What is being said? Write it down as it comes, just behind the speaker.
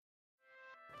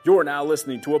You're now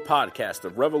listening to a podcast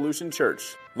of Revolution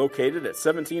Church, located at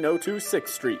 1702 6th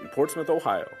Street in Portsmouth,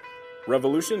 Ohio.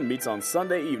 Revolution meets on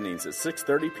Sunday evenings at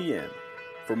 6:30 p.m.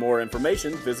 For more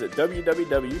information, visit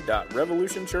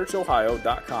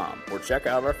www.revolutionchurchohio.com or check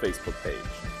out our Facebook page.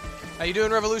 How you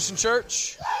doing, Revolution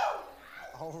Church?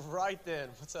 All right then.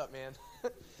 What's up, man?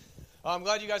 I'm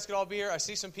glad you guys could all be here. I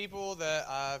see some people that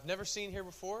I've never seen here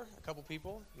before, a couple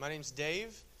people. My name's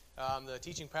Dave. I'm the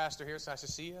teaching pastor here. It's nice to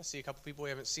see you. I see a couple people we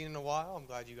haven't seen in a while. I'm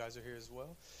glad you guys are here as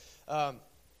well.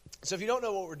 So if you don't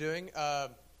know what we're doing,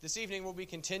 this evening we'll be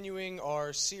continuing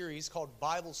our series called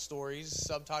Bible Stories,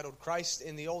 subtitled Christ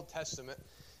in the Old Testament.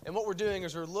 And what we're doing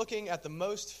is we're looking at the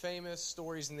most famous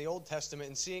stories in the Old Testament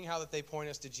and seeing how that they point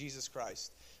us to Jesus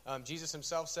Christ. Jesus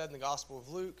himself said in the Gospel of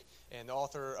Luke, and the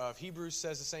author of Hebrews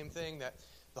says the same thing, that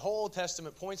the whole Old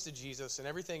Testament points to Jesus, and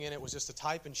everything in it was just a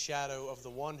type and shadow of the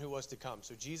one who was to come.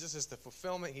 So Jesus is the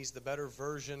fulfillment. He's the better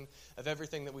version of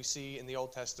everything that we see in the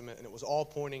Old Testament, and it was all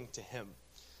pointing to him.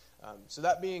 So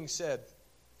that being said,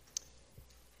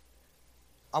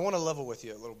 I want to level with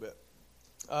you a little bit.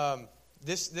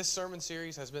 This sermon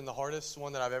series has been the hardest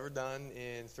one that I've ever done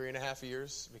in 3.5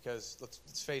 years because,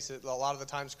 let's face it, a lot of the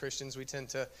times Christians, we tend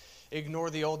to ignore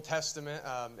the Old Testament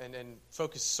and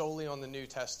focus solely on the New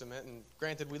Testament. And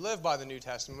granted, we live by the New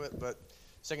Testament, but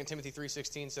 2 Timothy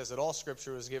 3:16 says that all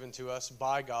Scripture was given to us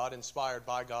by God, inspired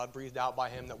by God, breathed out by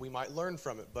Him, that we might learn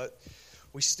from it. But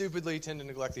we stupidly tend to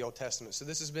neglect the Old Testament. So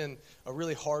this has been a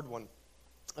really hard one.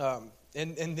 And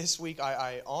this week,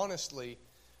 I honestly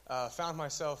found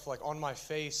myself like on my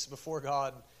face before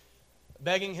God,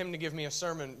 begging Him to give me a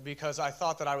sermon because I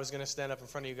thought that I was going to stand up in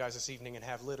front of you guys this evening and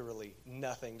have literally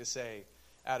nothing to say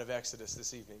out of Exodus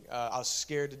this evening. I was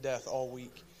scared to death all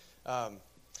week.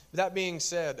 That being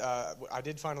said, I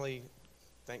did finally,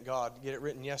 thank God, get it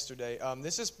written yesterday.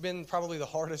 This has been probably the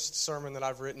hardest sermon that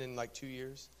I've written in like 2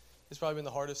 years. It's probably been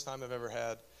the hardest time I've ever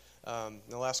had in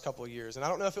the last couple of years. And I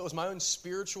don't know if it was my own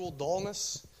spiritual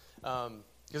dullness,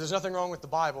 because there's nothing wrong with the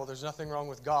Bible, there's nothing wrong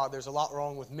with God, there's a lot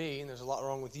wrong with me, and there's a lot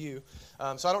wrong with you.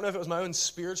 So I don't know if it was my own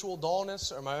spiritual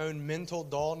dullness or my own mental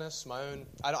dullness, I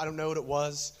don't know what it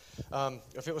was.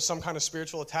 If it was some kind of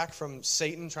spiritual attack from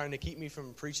Satan trying to keep me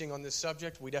from preaching on this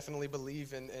subject, we definitely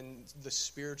believe in the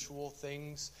spiritual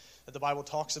things that the Bible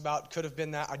talks about. Could have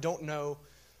been that. I don't know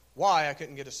why I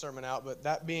couldn't get a sermon out, but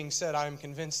that being said, I am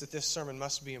convinced that this sermon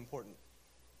must be important.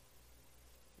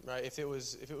 Right? If it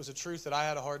was a truth that I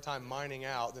had a hard time mining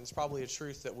out, then it's probably a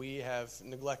truth that we have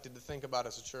neglected to think about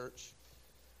as a church.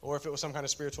 Or if it was some kind of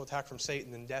spiritual attack from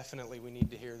Satan, then definitely we need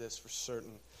to hear this for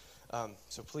certain.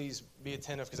 So please be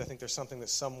attentive, because I think there's something that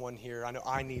someone here, I know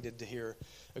I needed to hear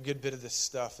a good bit of this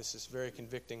stuff. This is very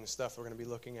convicting stuff we're going to be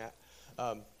looking at.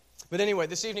 But anyway,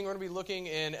 this evening we're going to be looking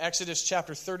in Exodus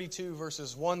chapter 32,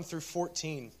 verses 1 through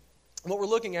 14. What we're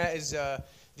looking at is the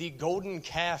Golden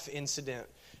Calf incident.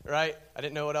 Right? I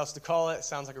didn't know what else to call it. It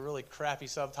sounds like a really crappy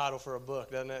subtitle for a book,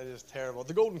 doesn't it? It is terrible.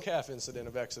 The Golden Calf incident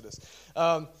of Exodus.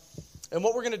 And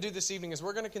what we're going to do this evening is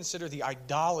we're going to consider the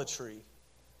idolatry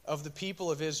of the people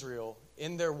of Israel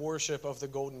in their worship of the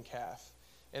golden calf.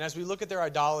 And as we look at their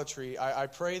idolatry, I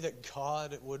pray that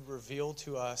God would reveal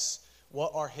to us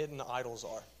what our hidden idols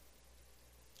are.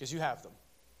 Because you have them.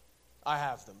 I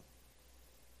have them.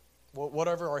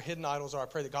 Whatever our hidden idols are, I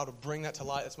pray that God would bring that to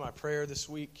light. That's my prayer this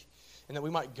week. And that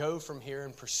we might go from here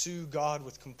and pursue God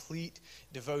with complete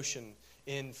devotion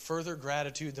in further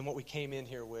gratitude than what we came in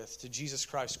here with, to Jesus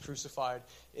Christ crucified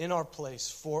in our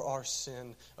place for our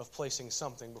sin of placing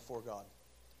something before God.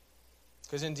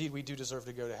 Because indeed we do deserve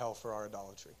to go to hell for our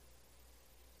idolatry.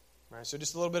 All right, so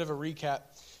just a little bit of a recap.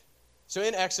 So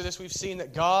in Exodus, we've seen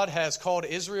that God has called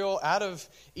Israel out of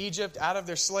Egypt, out of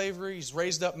their slavery. He's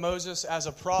raised up Moses as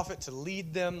a prophet to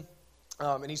lead them.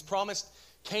 And He's promised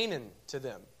Canaan to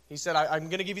them. He said, I'm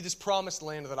going to give you this promised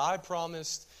land that I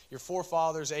promised your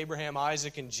forefathers, Abraham,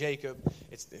 Isaac, and Jacob.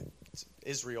 It's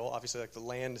Israel, obviously like the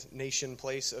land, nation,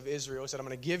 place of Israel. He said, I'm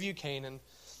going to give you Canaan.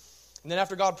 And then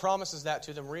after God promises that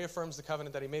to them, reaffirms the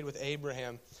covenant that He made with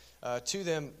Abraham to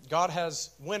them, God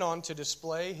went on to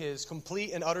display His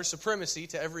complete and utter supremacy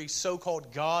to every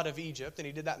so-called god of Egypt. And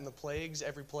He did that in the plagues.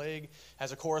 Every plague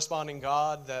has a corresponding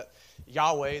god, that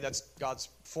Yahweh, that's God's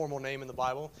formal name in the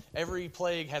Bible. Every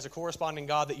plague has a corresponding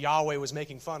god that Yahweh was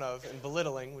making fun of and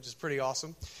belittling, which is pretty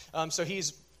awesome. So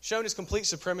He's shown His complete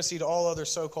supremacy to all other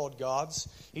so-called gods.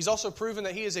 He's also proven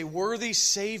that He is a worthy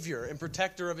Savior and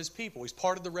protector of His people. He's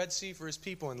parted the Red Sea for His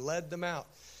people and led them out.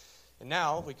 And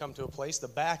now we come to a place, the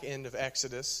back end of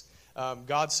Exodus.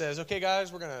 God says, okay,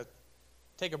 guys, we're going to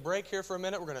take a break here for a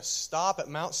minute. We're going to stop at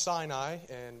Mount Sinai,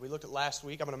 and we looked at last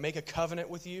week. I'm going to make a covenant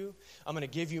with you. I'm going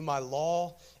to give you my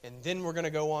law, and then we're going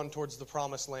to go on towards the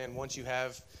promised land once you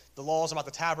have the laws about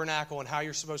the tabernacle and how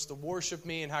you're supposed to worship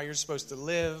me and how you're supposed to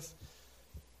live.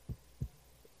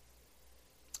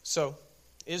 So,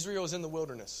 Israel is in the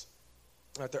wilderness.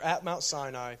 Right, they're at Mount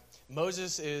Sinai.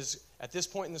 Moses is, at this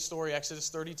point in the story, Exodus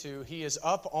 32, he is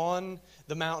up on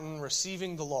the mountain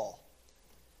receiving the law.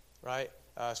 Right?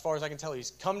 As far as I can tell, he's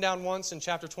come down once in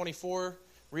chapter 24,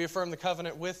 reaffirmed the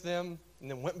covenant with them, and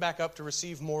then went back up to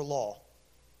receive more law.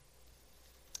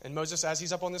 And Moses, as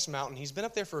he's up on this mountain, he's been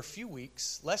up there for a few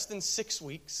weeks, less than 6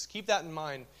 weeks. Keep that in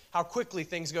mind, how quickly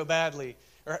things go badly,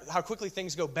 or how quickly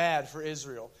things go bad for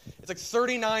Israel. It's like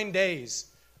 39 days.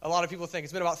 A lot of people think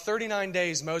it's been about 39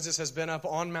 days Moses has been up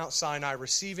on Mount Sinai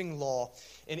receiving law,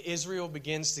 and Israel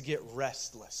begins to get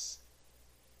restless.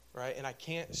 Right? And I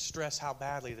can't stress how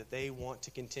badly that they want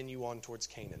to continue on towards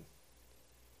Canaan.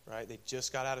 Right? They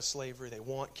just got out of slavery. They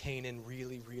want Canaan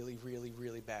really, really, really,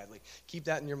 really badly. Keep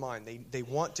that in your mind. They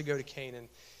want to go to Canaan,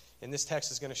 and this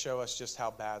text is going to show us just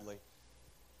how badly.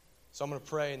 So I'm going to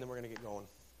pray, and then we're going to get going.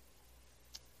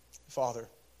 Father,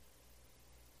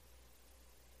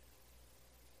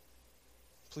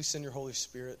 please send your Holy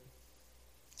Spirit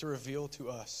to reveal to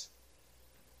us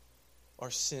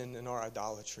our sin and our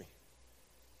idolatry.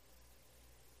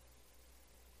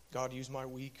 God, use my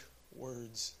weak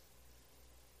words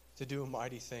to do a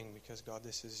mighty thing because, God,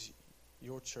 this is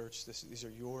your church. These are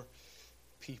your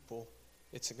people.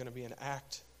 It's going to be an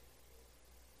act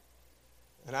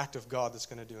of God that's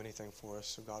going to do anything for us.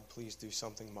 So, God, please do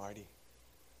something mighty.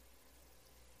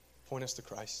 Point us to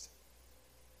Christ.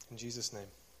 In Jesus' name,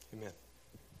 amen.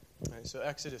 All right, so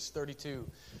Exodus 32,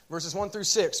 verses 1 through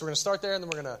 6. We're going to start there, and then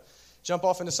we're going to jump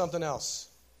off into something else.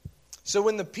 So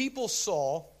when the people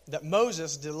saw that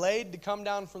Moses delayed to come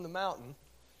down from the mountain,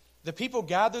 the people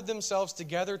gathered themselves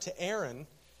together to Aaron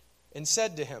and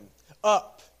said to him,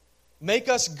 "Up, make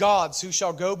us gods who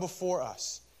shall go before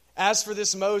us. As for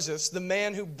this Moses, the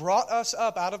man who brought us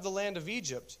up out of the land of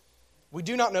Egypt, we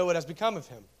do not know what has become of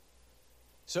him."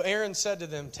 So Aaron said to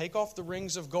them, "Take off the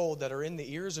rings of gold that are in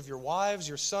the ears of your wives,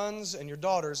 your sons, and your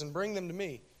daughters, and bring them to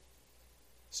me."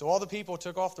 So all the people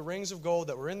took off the rings of gold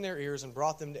that were in their ears and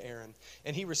brought them to Aaron.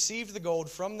 And he received the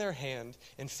gold from their hand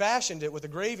and fashioned it with a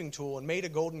graving tool and made a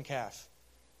golden calf.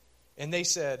 And they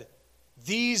said,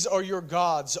 "These are your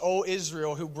gods, O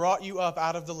Israel, who brought you up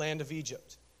out of the land of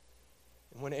Egypt."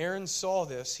 And when Aaron saw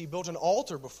this, he built an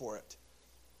altar before it.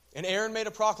 And Aaron made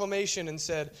a proclamation and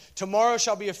said, "Tomorrow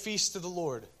shall be a feast to the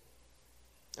Lord."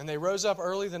 And they rose up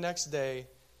early the next day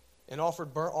and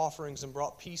offered burnt offerings and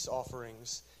brought peace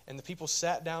offerings. And the people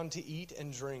sat down to eat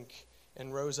and drink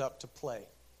and rose up to play.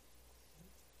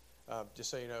 Just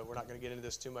so you know, we're not going to get into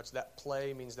this too much. That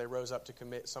play means they rose up to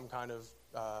commit some kind of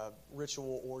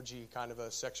ritual orgy, kind of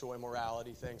a sexual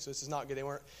immorality thing. So this is not good. They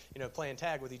weren't, playing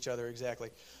tag with each other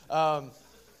exactly. All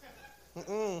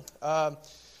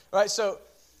right, so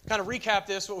kind of recap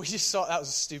this. What we just saw, that was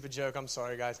a stupid joke. I'm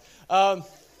sorry, guys. And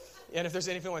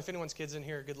if anyone's kids in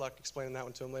here, good luck explaining that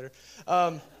one to them later.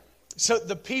 So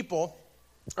the people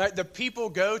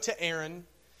go to Aaron,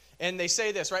 and they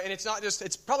say this, right? And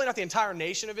it's probably not the entire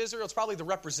nation of Israel. It's probably the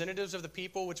representatives of the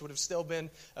people, which would have still been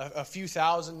a few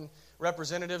thousand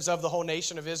representatives of the whole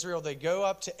nation of Israel. They go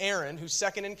up to Aaron, who's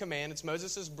second in command. It's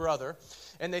Moses' brother.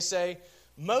 And they say,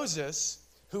 "Moses,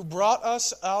 who brought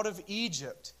us out of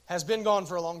Egypt, has been gone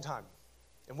for a long time.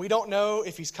 And we don't know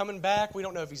if he's coming back. We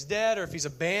don't know if he's dead or if he's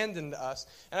abandoned us."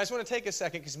 And I just want to take a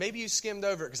second, because maybe you skimmed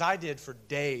over it, because I did for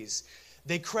days.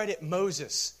 They credit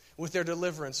Moses with their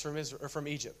deliverance from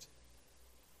Egypt.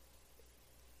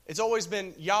 It's always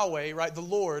been Yahweh, right? The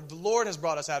Lord. The Lord has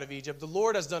brought us out of Egypt. The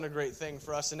Lord has done a great thing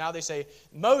for us. And now they say,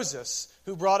 "Moses,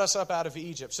 who brought us up out of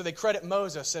Egypt." So they credit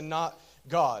Moses and not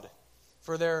God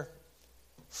for their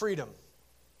freedom.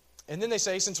 And then they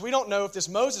say, "Since we don't know if this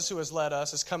Moses who has led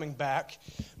us is coming back,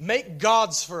 make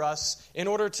gods for us in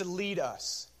order to lead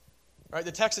us." Right?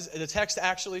 The text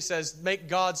actually says, "Make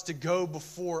gods to go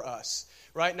before us."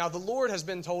 Right? Now, the Lord has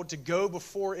been told to go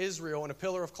before Israel in a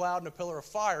pillar of cloud and a pillar of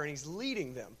fire, and he's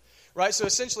leading them. Right? So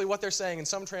essentially what they're saying in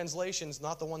some translations,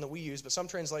 not the one that we use, but some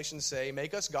translations say,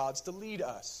 "Make us gods to lead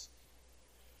us."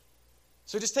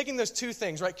 So just taking those two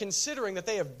things, right? Considering that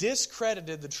they have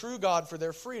discredited the true God for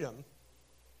their freedom,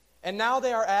 and now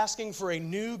they are asking for a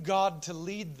new God to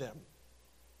lead them,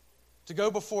 to go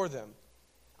before them.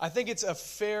 I think it's a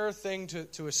fair thing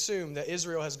to assume that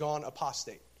Israel has gone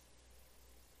apostate.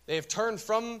 They have turned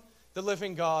from the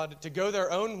living God to go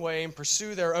their own way and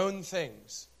pursue their own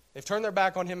things. They've turned their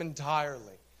back on him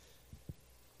entirely.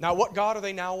 Now, what God are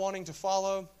they now wanting to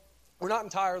follow? We're not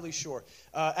entirely sure.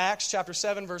 Acts chapter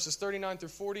 7, verses 39 through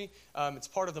 40. It's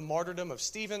part of the martyrdom of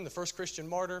Stephen, the first Christian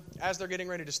martyr. As they're getting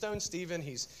ready to stone Stephen,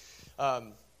 he's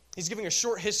giving a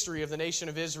short history of the nation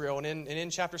of Israel. And in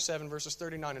chapter 7, verses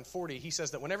 39 and 40, he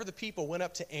says that whenever the people went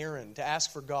up to Aaron to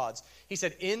ask for gods, he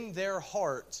said, in their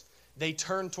heart, they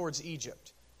turned towards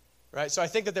Egypt. Right? So I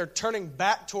think that they're turning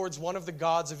back towards one of the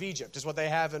gods of Egypt, is what they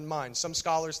have in mind. Some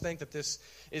scholars think that this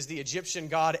is the Egyptian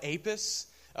god Apis.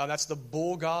 That's the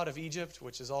bull god of Egypt,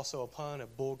 which is also a pun, a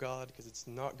bull god, because it's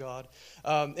not God.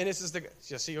 And this is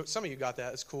see, some of you got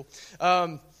that. It's cool.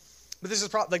 But this is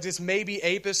this may be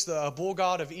Apis, the bull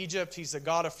god of Egypt. He's the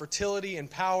god of fertility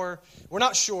and power. We're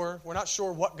not sure. We're not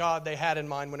sure what god they had in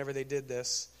mind whenever they did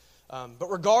this. But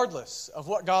regardless of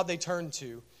what god they turned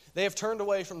to, they have turned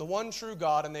away from the one true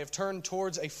God, and they have turned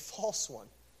towards a false one,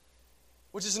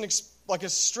 which is a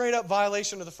straight-up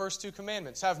violation of the first two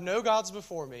commandments. Have no gods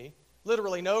before me.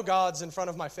 Literally, no gods in front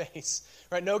of my face,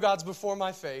 right? No gods before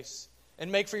my face,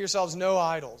 and make for yourselves no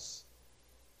idols.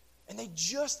 And they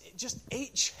just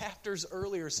 8 chapters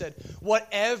earlier said,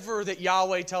 whatever that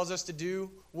Yahweh tells us to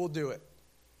do, we'll do it.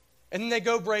 And then they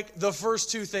go break the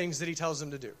first 2 things that he tells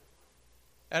them to do.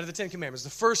 Out of the 10 commandments, the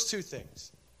first 2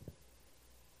 things.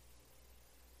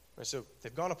 Right, so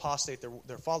they've gone apostate,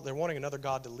 they're wanting another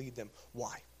God to lead them.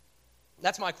 Why?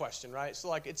 That's my question, right?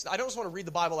 So I don't just want to read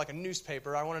the Bible like a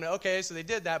newspaper. I want to know, okay, so they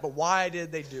did that, but why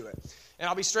did they do it? And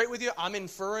I'll be straight with you. I'm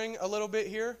inferring a little bit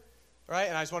here, right?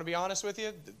 And I just want to be honest with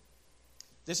you.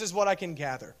 This is what I can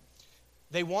gather.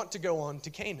 They want to go on to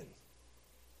Canaan.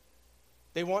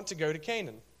 They want to go to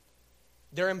Canaan.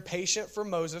 They're impatient for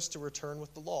Moses to return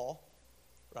with the law,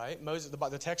 right?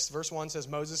 The text, verse 1 says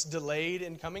Moses delayed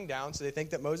in coming down, so they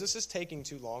think that Moses is taking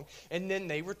too long. And then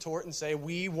they retort and say,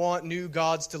 we want new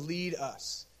gods to lead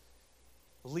us.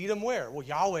 Lead them where? Well,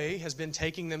 Yahweh has been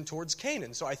taking them towards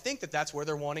Canaan. So I think that that's where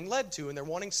they're wanting led to, and they're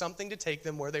wanting something to take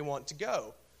them where they want to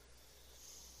go.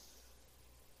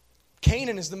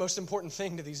 Canaan is the most important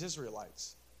thing to these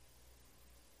Israelites.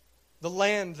 The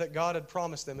land that God had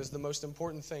promised them is the most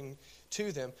important thing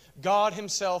to them. God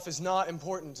himself is not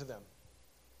important to them.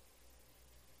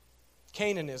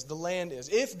 Canaan is, the land is.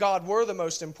 If God were the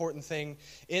most important thing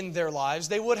in their lives,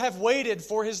 they would have waited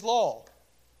for his law.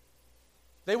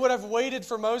 They would have waited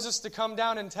for Moses to come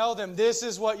down and tell them, this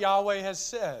is what Yahweh has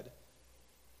said.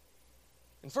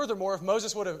 And furthermore, if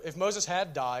Moses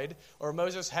had died, or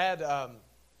Moses had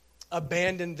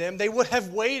abandoned them, they would have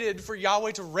waited for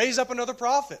Yahweh to raise up another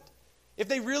prophet. If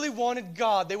they really wanted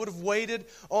God, they would have waited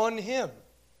on him.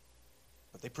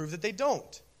 But they prove that they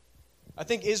don't. I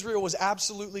think Israel was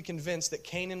absolutely convinced that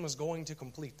Canaan was going to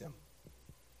complete them.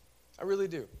 I really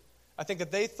do. I think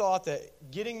that they thought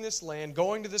that getting this land,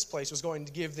 going to this place, was going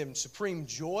to give them supreme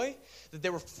joy, that they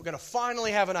were going to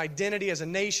finally have an identity as a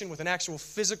nation with an actual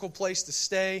physical place to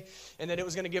stay, and that it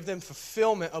was going to give them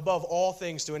fulfillment above all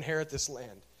things to inherit this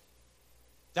land.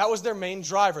 That was their main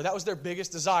driver. That was their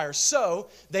biggest desire. So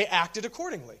they acted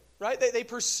accordingly, right? They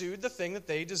pursued the thing that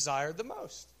they desired the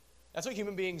most. That's what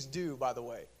human beings do, by the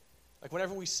way. Like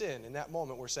whenever we sin, in that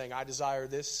moment, we're saying, I desire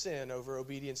this sin over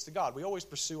obedience to God. We always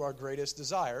pursue our greatest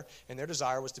desire, and their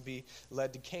desire was to be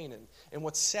led to Canaan. And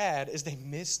what's sad is they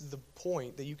missed the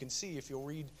point that you can see if you'll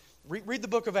read the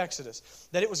book of Exodus,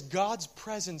 that it was God's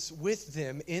presence with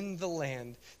them in the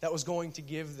land that was going to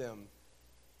give them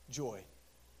joy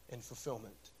and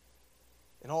fulfillment.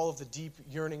 And all of the deep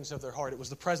yearnings of their heart, it was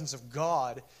the presence of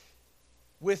God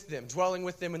with them, dwelling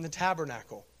with them in the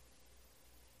tabernacle.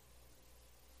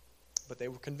 But they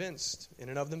were convinced in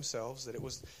and of themselves that it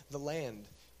was the land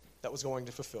that was going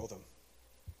to fulfill them.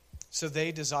 So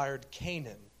they desired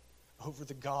Canaan over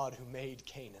the God who made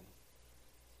Canaan.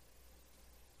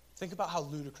 Think about how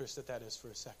ludicrous that is for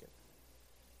a second.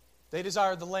 They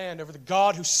desired the land over the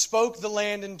God who spoke the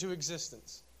land into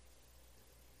existence.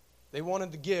 They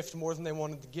wanted the gift more than they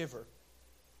wanted the giver.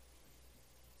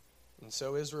 And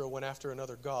so Israel went after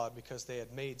another god because they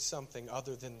had made something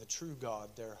other than the true God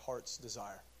their heart's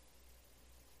desire.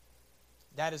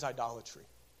 That is idolatry.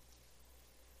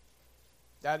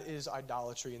 That is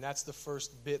idolatry, and that's the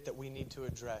first bit that we need to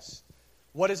address.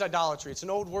 What is idolatry? It's an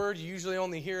old word. You usually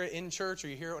only hear it in church, or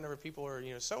you hear it whenever people are,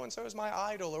 so-and-so is my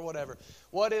idol, or whatever.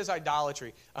 What is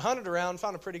idolatry? I hunted around,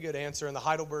 found a pretty good answer in the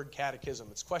Heidelberg Catechism.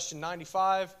 It's question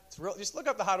 95. Just look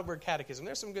up the Heidelberg Catechism.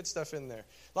 There's some good stuff in there.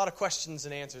 A lot of questions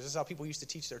and answers. This is how people used to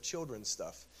teach their children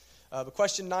stuff. But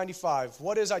question 95,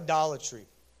 what is idolatry?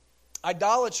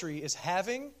 Idolatry is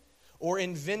having or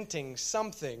inventing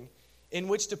something in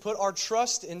which to put our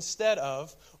trust instead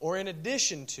of, or in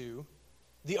addition to,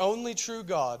 the only true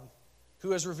God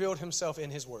who has revealed himself in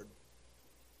his word.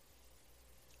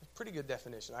 pretty good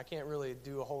definition. I can't really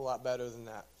do a whole lot better than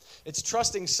that. It's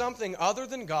trusting something other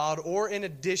than God or in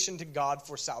addition to God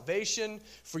for salvation,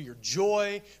 for your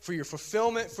joy, for your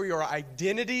fulfillment, for your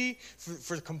identity,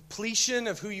 for the completion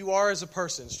of who you are as a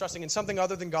person. It's trusting in something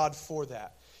other than God for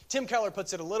that. Tim Keller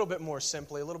puts it a little bit more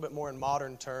simply, a little bit more in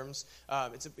modern terms.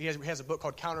 He has a book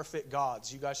called Counterfeit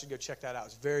Gods. You guys should go check that out.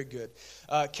 It's very good.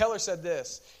 Keller said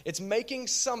this: it's making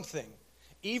something,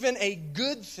 even a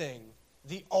good thing,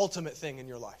 the ultimate thing in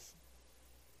your life.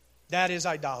 That is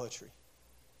idolatry.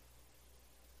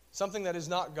 Something that is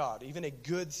not God, even a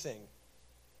good thing,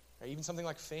 or even something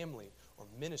like family or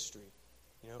ministry,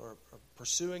 or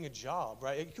pursuing a job,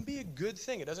 right? It can be a good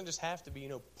thing. It doesn't just have to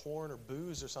be, porn or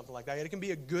booze or something like that. It can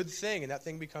be a good thing, and that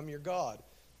thing become your God.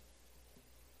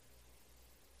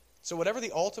 So whatever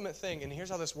the ultimate thing, and here's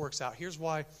how this works out. Here's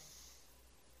why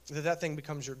that thing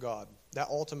becomes your God, that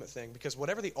ultimate thing. Because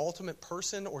whatever the ultimate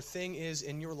person or thing is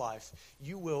in your life,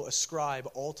 you will ascribe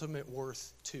ultimate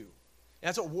worth to. And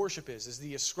that's what worship is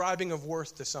the ascribing of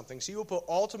worth to something. So you will put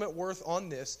ultimate worth on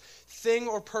this thing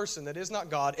or person that is not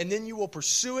God, and then you will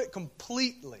pursue it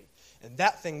completely. And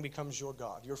that thing becomes your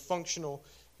God, your functional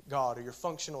God, or your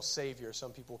functional Savior,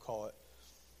 some people call it.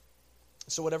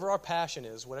 So whatever our passion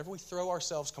is, whatever we throw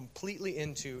ourselves completely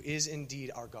into is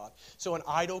indeed our God. So an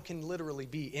idol can literally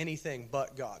be anything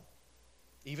but God,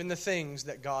 even the things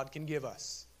that God can give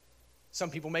us.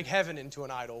 Some people make heaven into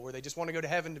an idol where they just want to go to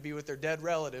heaven to be with their dead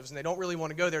relatives and they don't really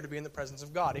want to go there to be in the presence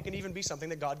of God. It can even be something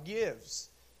that God gives,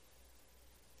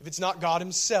 if it's not God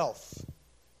himself.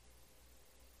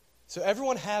 So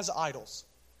everyone has idols.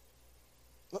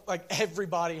 Like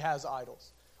everybody has idols.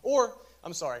 Or,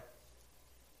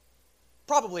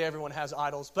 probably everyone has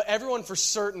idols, but everyone for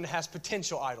certain has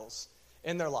potential idols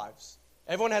in their lives.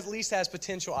 Everyone at least has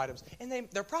potential items. And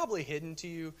they're probably hidden to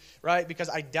you, right? Because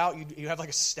I doubt you have like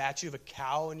a statue of a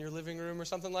cow in your living room or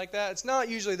something like that. It's not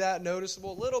usually that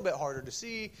noticeable, a little bit harder to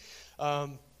see.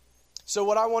 So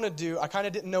what I want to do, I kind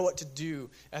of didn't know what to do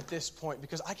at this point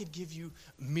because I could give you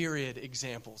myriad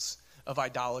examples of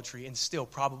idolatry and still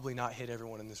probably not hit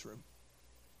everyone in this room.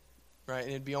 Right?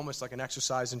 And it'd be almost like an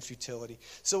exercise in futility.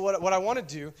 So what I want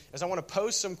to do is I want to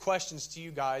pose some questions to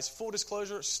you guys. Full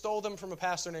disclosure, stole them from a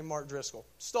pastor named Mark Driscoll.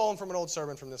 Stole them from an old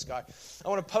sermon from this guy. I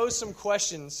want to pose some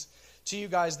questions to you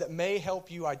guys that may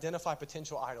help you identify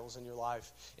potential idols in your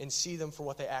life and see them for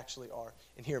what they actually are.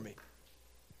 And hear me.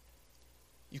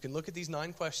 You can look at these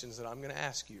 9 questions that I'm going to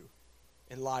ask you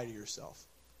and lie to yourself.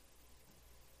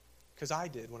 Because I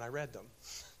did when I read them.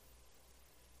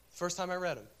 First time I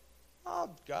read them.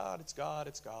 Oh, God, it's God,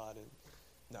 it's God. And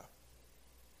no.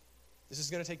 This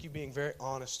is going to take you being very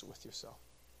honest with yourself.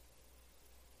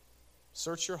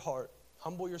 Search your heart.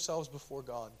 Humble yourselves before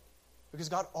God. Because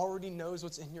God already knows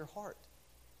what's in your heart.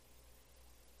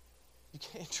 You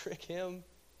can't trick him.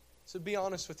 So be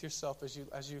honest with yourself as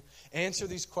you answer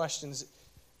these questions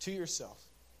to yourself.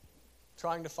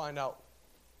 Trying to find out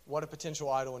what a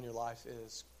potential idol in your life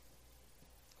is.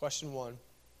 Question 1.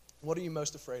 What are you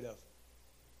most afraid of?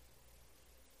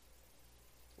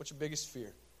 What's your biggest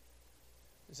fear?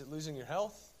 Is it losing your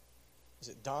health? Is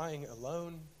it dying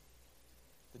alone?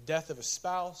 The death of a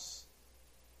spouse?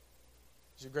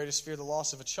 Is your greatest fear the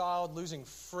loss of a child? Losing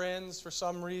friends for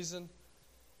some reason?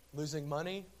 Losing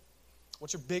money?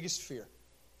 What's your biggest fear?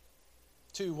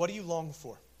 2, what do you long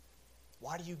for?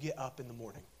 Why do you get up in the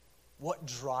morning? What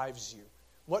drives you?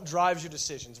 What drives your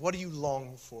decisions? What do you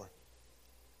long for?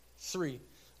 3,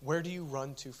 where do you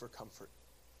run to for comfort?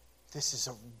 This is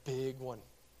a big one.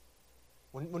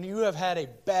 When you have had a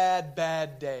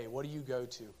bad day, what do you go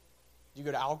to? Do you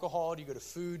go to alcohol? Do you go to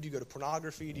food? Do you go to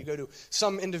pornography? Do you go to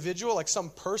some individual, like some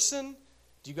person?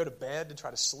 Do you go to bed to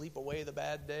try to sleep away the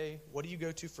bad day? What do you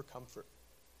go to for comfort?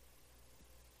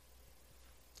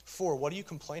 4, what do you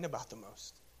complain about the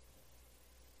most?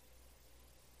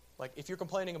 Like, if you're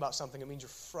complaining about something, it means you're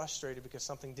frustrated because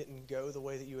something didn't go the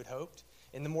way that you had hoped.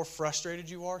 And the more frustrated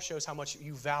you are shows how much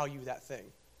you value that thing.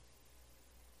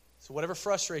 So whatever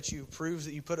frustrates you proves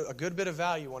that you put a good bit of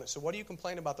value on it. So what do you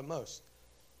complain about the most?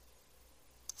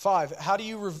 5, how do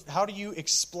you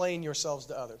explain yourselves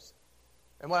to others?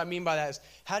 And what I mean by that is,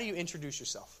 how do you introduce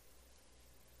yourself?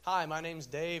 Hi, my name's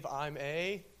Dave. I'm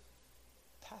a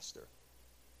pastor.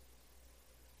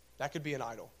 That could be an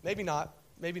idol. Maybe not,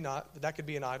 but that could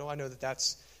be an idol. I know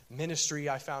that's ministry,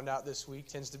 I found out this week,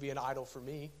 tends to be an idol for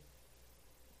me.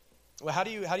 Well, how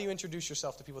do you introduce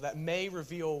yourself to people? That may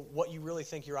reveal what you really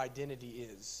think your identity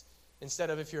is. Instead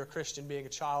of, if you're a Christian, being a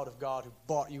child of God who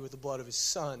bought you with the blood of his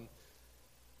Son.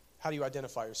 How do you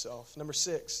identify yourself? Number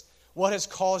 6, what has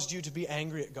caused you to be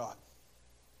angry at God?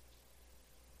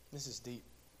 This is deep.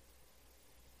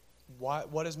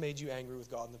 What has made you angry with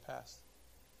God in the past?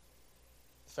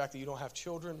 The fact that you don't have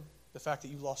children, the fact that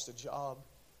you lost a job,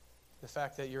 the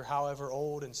fact that you're however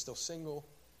old and still single,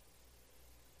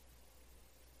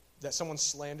 that someone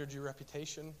slandered your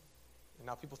reputation and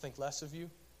now people think less of you.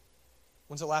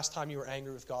 When's the last time you were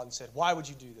angry with God and said, why would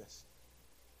you do this?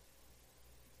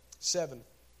 7,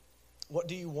 what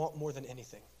do you want more than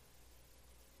anything?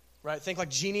 Right? Think like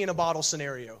genie in a bottle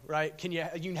scenario, right? You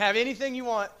can have anything you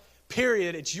want,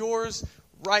 period. It's yours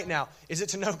right now. Is it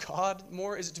to know God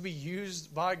more? Is it to be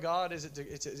used by God? Is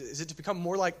it to become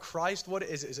more like Christ? What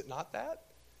is it? Is it not that?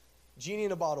 Genie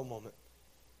in a bottle moment.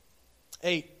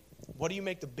 8, what do you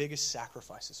make the biggest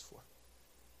sacrifices for?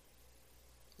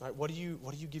 Right? What do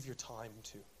you give your time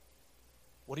to?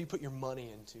 What do you put your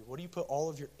money into? What do you put all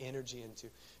of your energy into?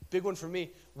 Big one for me,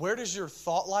 where does your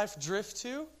thought life drift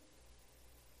to?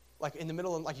 Like in the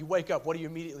middle of, like you wake up, what do you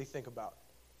immediately think about?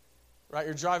 Right?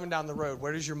 You're driving down the road.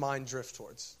 Where does your mind drift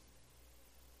towards?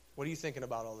 What are you thinking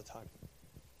about all the time?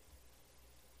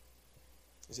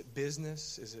 Is it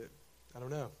business? Is it, I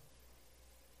don't know.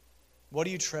 What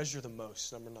do you treasure the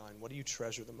most? Number 9, what do you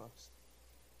treasure the most?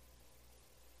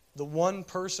 The one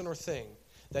person or thing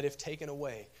that if taken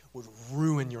away would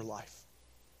ruin your life.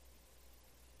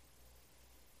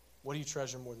 What do you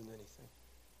treasure more than anything?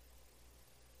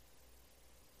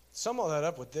 Sum all that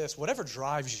up with this. Whatever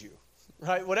drives you,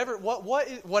 right?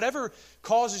 Whatever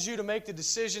causes you to make the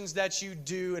decisions that you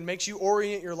do and makes you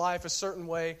orient your life a certain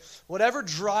way, whatever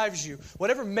drives you,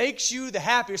 whatever makes you the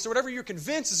happiest, or whatever you're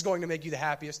convinced is going to make you the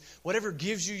happiest, whatever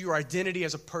gives you your identity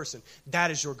as a person, that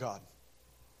is your God.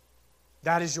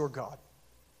 That is your God.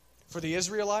 For the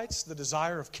Israelites, the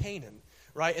desire of Canaan,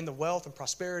 right, and the wealth and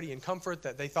prosperity and comfort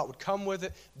that they thought would come with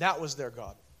it, that was their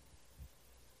God.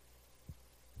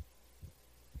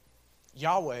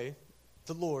 Yahweh,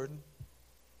 the Lord,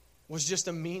 was just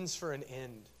a means for an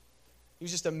end. He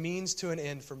was just a means to an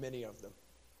end for many of them.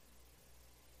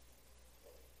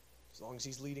 As long as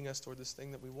he's leading us toward this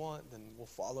thing that we want, then we'll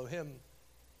follow him.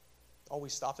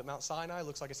 Always stopped at Mount Sinai.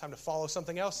 Looks like it's time to follow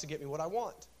something else to get me what I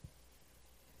want.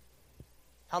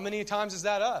 How many times is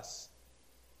that us?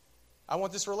 I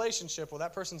want this relationship. Well,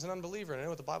 that person's an unbeliever. And I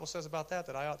know what the Bible says about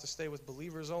that I ought to stay with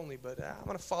believers only. But I'm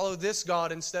going to follow this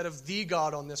God instead of the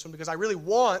God on this one because I really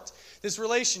want this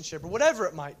relationship or whatever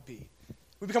it might be.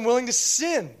 We become willing to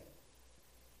sin.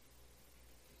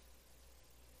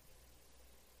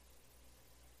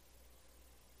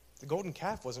 The golden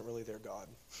calf wasn't really their God.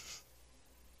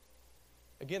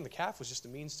 Again, the calf was just a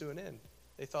means to an end.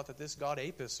 They thought that this god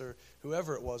Apis or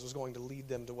whoever it was going to lead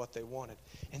them to what they wanted.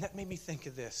 And that made me think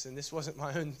of this, and this wasn't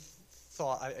my own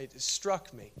thought. It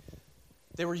struck me.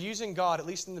 They were using God, at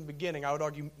least in the beginning, I would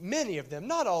argue many of them,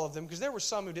 not all of them, because there were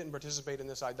some who didn't participate in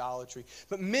this idolatry,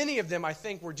 but many of them, I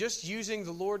think, were just using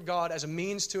the Lord God as a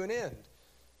means to an end.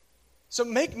 So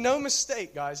make no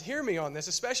mistake, guys, hear me on this,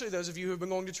 especially those of you who have been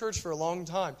going to church for a long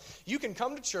time. You can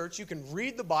come to church, you can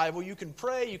read the Bible, you can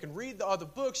pray, you can read the other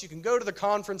books, you can go to the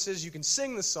conferences, you can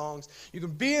sing the songs, you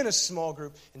can be in a small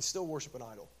group and still worship an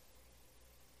idol.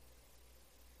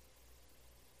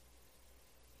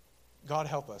 God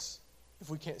help us if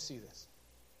we can't see this.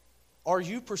 Are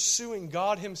you pursuing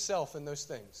God himself in those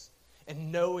things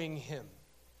and knowing him?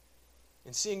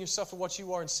 And seeing yourself for what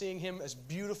you are and seeing him as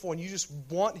beautiful and you just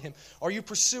want him. Are you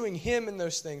pursuing him in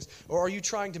those things? Or are you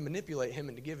trying to manipulate him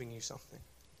into giving you something?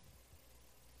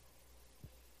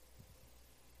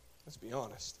 Let's be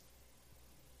honest.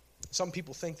 Some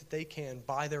people think that they can,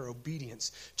 by their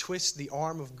obedience, twist the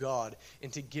arm of God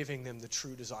into giving them the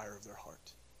true desire of their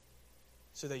heart.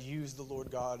 So they use the Lord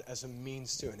God as a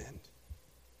means to an end.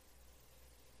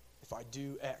 If I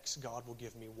do X, God will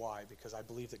give me Y because I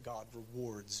believe that God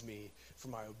rewards me for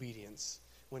my obedience.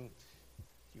 When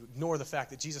you ignore the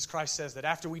fact that Jesus Christ says that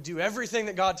after we do everything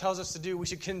that God tells us to do, we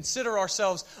should consider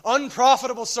ourselves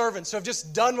unprofitable servants who have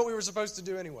just done what we were supposed to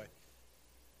do anyway.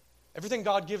 Everything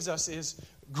God gives us is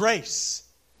grace.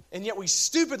 And yet we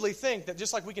stupidly think that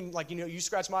just like we can, you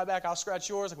scratch my back, I'll scratch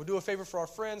yours. Like we do a favor for our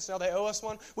friends, now they owe us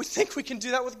one. We think we can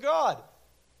do that with God.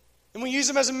 And we use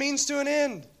him as a means to an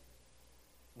end.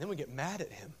 And then we get mad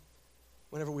at him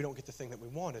whenever we don't get the thing that we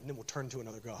wanted, and then we'll turn to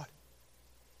another God.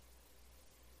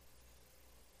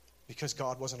 Because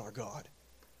God wasn't our God.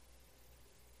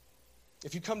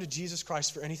 If you come to Jesus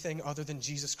Christ for anything other than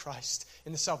Jesus Christ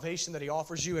and the salvation that he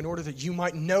offers you in order that you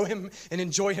might know him and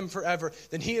enjoy him forever,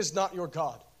 then he is not your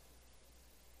God.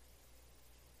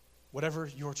 Whatever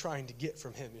you're trying to get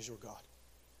from him is your God.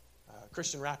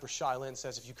 Christian rapper Shai Linne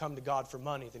says, if you come to God for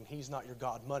money, then he's not your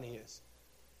God, money is.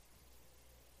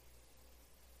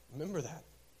 Remember that.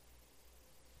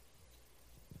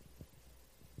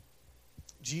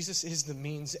 Jesus is the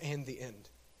means and the end.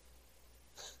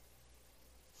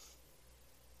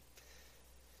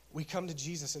 We come to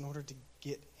Jesus in order to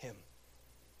get him.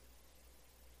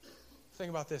 Think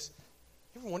about this.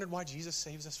 You ever wondered why Jesus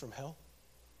saves us from hell?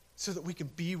 So that we can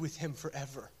be with him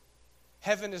forever.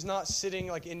 Heaven is not sitting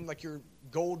like in like your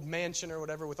gold mansion or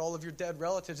whatever with all of your dead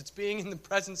relatives. It's being in the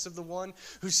presence of the one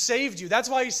who saved you. That's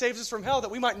why he saves us from hell, that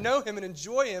we might know him and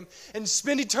enjoy him and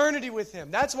spend eternity with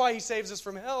him. That's why he saves us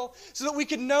from hell, so that we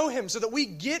can know him, so that we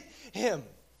get him.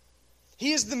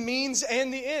 He is the means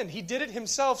and the end. He did it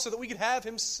himself so that we could have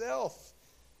himself.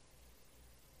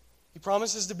 He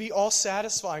promises to be all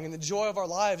satisfying in the joy of our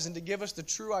lives and to give us the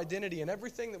true identity and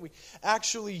everything that we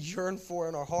actually yearn for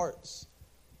in our hearts.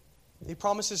 He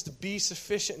promises to be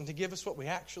sufficient and to give us what we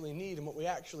actually need, and what we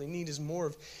actually need is more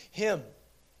of him.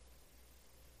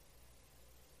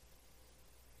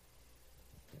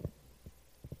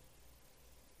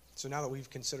 So now that we've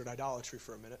considered idolatry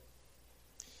for a minute,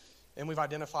 and we've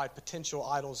identified potential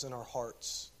idols in our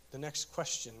hearts, the next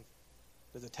question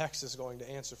that the text is going to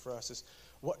answer for us is,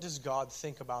 what does God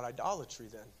think about idolatry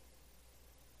then?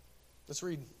 Let's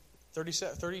read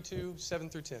 32, 7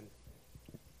 through 10.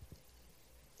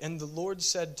 And the Lord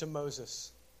said to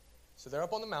Moses, so they're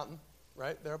up on the mountain,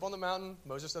 right? They're up on the mountain.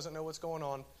 Moses doesn't know what's going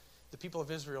on. The people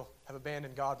of Israel have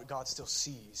abandoned God, but God still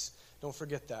sees. Don't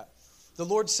forget that. The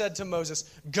Lord said to Moses,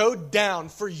 go down,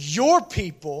 for your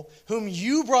people, whom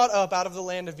you brought up out of the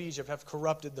land of Egypt, have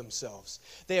corrupted themselves.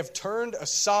 They have turned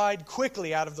aside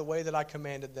quickly out of the way that I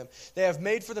commanded them. They have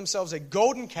made for themselves a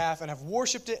golden calf and have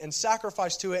worshipped it and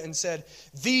sacrificed to it and said,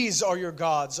 these are your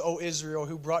gods, O Israel,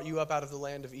 who brought you up out of the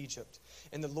land of Egypt.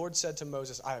 And the Lord said to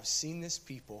Moses, I have seen this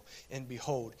people, and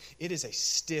behold, it is a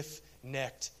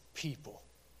stiff-necked people.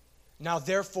 Now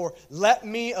therefore, let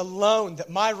me alone, that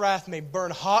my wrath may burn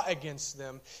hot against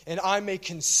them, and I may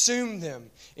consume them,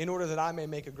 in order that I may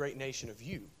make a great nation of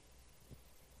you.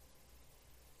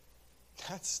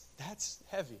 That's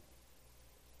heavy.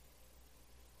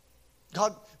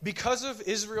 God, because of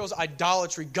Israel's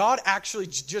idolatry, God actually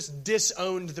just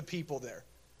disowned the people there.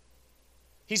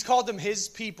 He's called them his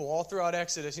people all throughout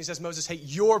Exodus. He says, Moses, hey,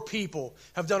 your people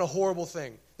have done a horrible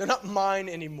thing. They're not mine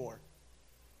anymore.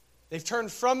 They've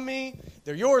turned from me.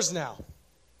 They're yours now.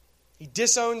 He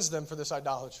disowns them for this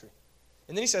idolatry.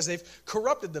 And then he says they've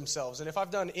corrupted themselves. And if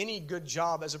I've done any good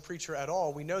job as a preacher at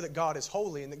all, we know that God is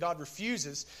holy and that God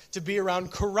refuses to be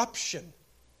around corruption.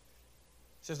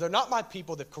 He says they're not my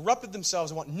people. They've corrupted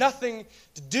themselves. I want nothing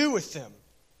to do with them.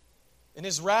 And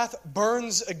his wrath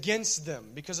burns against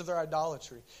them because of their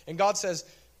idolatry. And God says,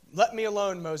 let me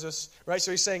alone, Moses. Right?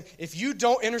 So he's saying, if you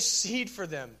don't intercede for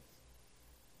them,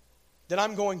 then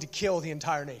I'm going to kill the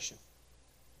entire nation.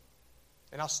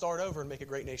 And I'll start over and make a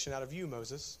great nation out of you,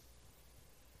 Moses.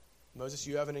 Moses,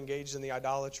 you haven't engaged in the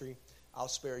idolatry. I'll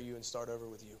spare you and start over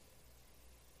with you.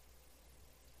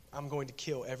 I'm going to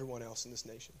kill everyone else in this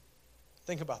nation.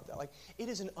 Think about that. Like, it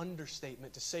is an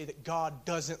understatement to say that God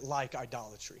doesn't like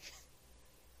idolatry.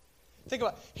 Think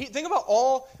about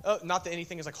all, not that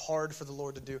anything is like hard for the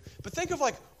Lord to do, but think of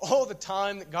like all the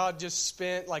time that God just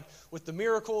spent like with the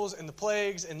miracles and the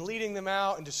plagues and leading them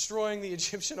out and destroying the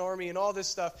Egyptian army and all this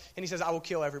stuff. And he says, I will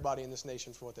kill everybody in this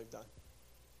nation for what they've done.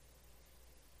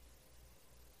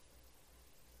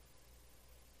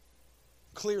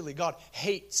 Clearly, God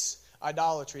hates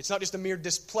idolatry. It's not just a mere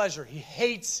displeasure. He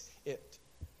hates it.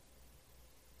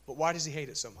 But why does he hate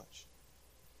it so much?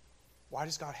 Why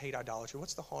does God hate idolatry?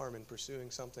 What's the harm in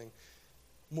pursuing something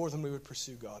more than we would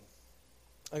pursue God?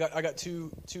 I got two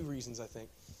reasons, I think.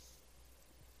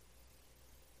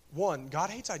 One, God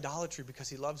hates idolatry because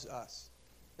he loves us.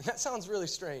 And that sounds really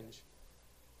strange.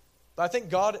 But I think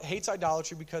God hates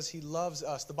idolatry because he loves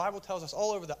us. The Bible tells us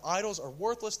all over that idols are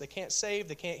worthless. They can't save.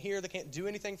 They can't hear. They can't do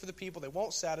anything for the people. They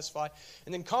won't satisfy.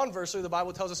 And then conversely, the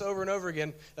Bible tells us over and over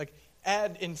again, like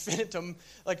ad infinitum,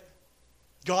 like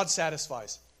God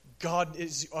satisfies. God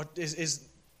is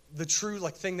the true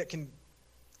like thing that can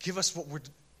give us what we're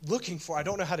looking for. I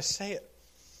don't know how to say it.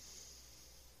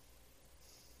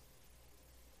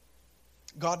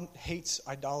 God hates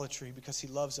idolatry because he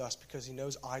loves us, because he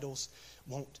knows idols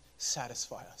won't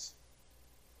satisfy us.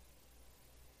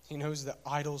 He knows that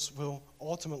idols will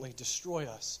ultimately destroy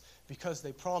us because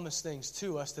they promise things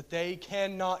to us that they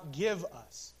cannot give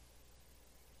us.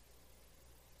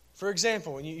 For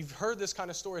example, and you've heard this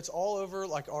kind of story, it's all over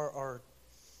like our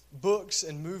books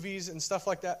and movies and stuff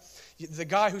like that. The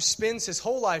guy who spends his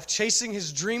whole life chasing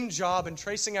his dream job and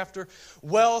chasing after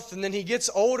wealth, and then he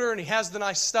gets older and he has the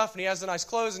nice stuff and he has the nice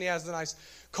clothes and he has the nice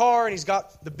car and he's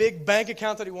got the big bank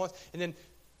account that he wants, and then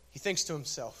he thinks to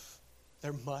himself,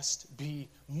 there must be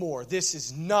more. This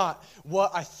is not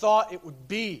what I thought it would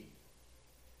be.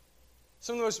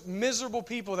 Some of the most miserable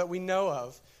people that we know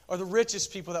of are the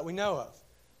richest people that we know of.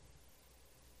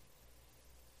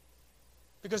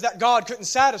 Because that God couldn't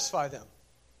satisfy them.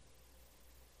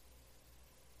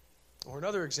 Or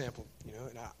another example,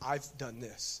 and I've done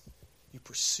this. You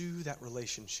pursue that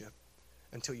relationship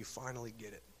until you finally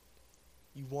get it.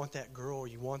 You want that girl or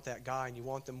you want that guy and you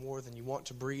want them more than you want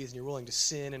to breathe and you're willing to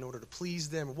sin in order to please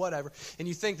them or whatever. And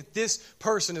you think that this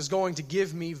person is going to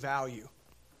give me value.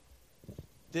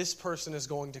 This person is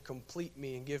going to complete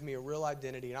me and give me a real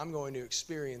identity, and I'm going to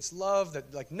experience love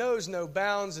that knows no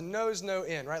bounds and knows no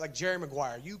end, right? Like Jerry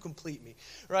Maguire, you complete me,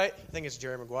 right? I think it's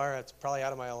Jerry Maguire. That's probably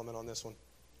out of my element on this one.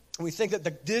 And we think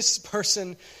that this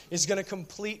person is going to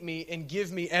complete me and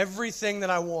give me everything that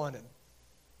I wanted.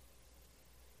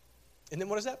 And then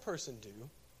what does that person do?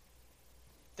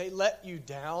 They let you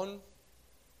down.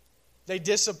 They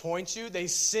disappoint you. They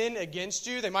sin against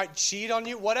you. They might cheat on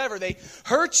you, whatever. They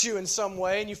hurt you in some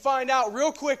way, and you find out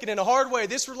real quick and in a hard way,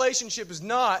 this relationship is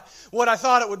not what I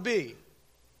thought it would be.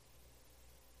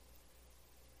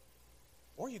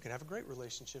 Or you can have a great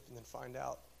relationship and then find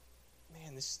out,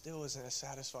 man, this still isn't as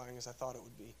satisfying as I thought it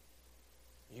would be.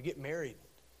 You get married,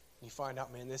 and you find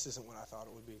out, man, this isn't what I thought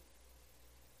it would be.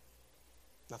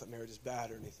 Not that marriage is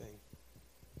bad or anything.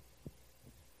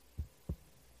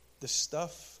 The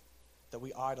stuff that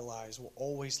we idolize will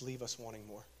always leave us wanting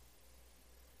more.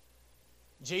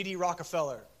 J.D.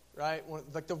 Rockefeller, right?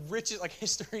 The richest, like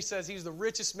history says, he was the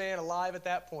richest man alive at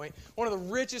that point. One of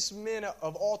the richest men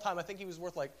of all time. I think he was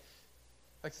worth like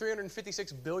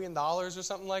 $356 billion or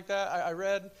something like that, I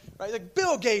read. Right? Like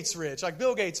Bill Gates rich, like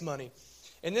Bill Gates money.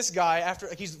 And this guy,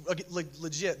 he's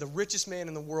legit the richest man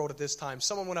in the world at this time.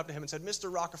 Someone went up to him and said,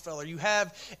 Mr. Rockefeller, you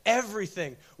have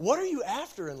everything. What are you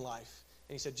after in life?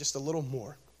 And he said, just a little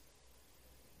more.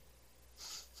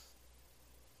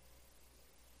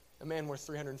 A man worth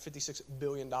 $356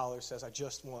 billion says, I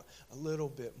just want a little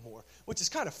bit more. Which is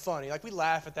kind of funny. Like, we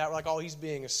laugh at that. We're like, oh, he's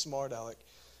being a smart aleck.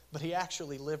 But he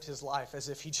actually lived his life as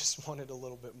if he just wanted a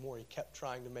little bit more. He kept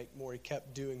trying to make more. He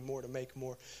kept doing more to make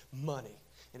more money.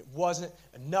 And it wasn't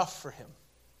enough for him.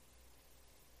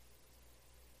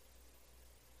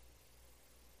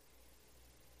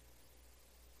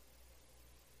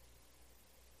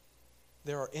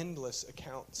 There are endless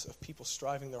accounts of people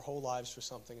striving their whole lives for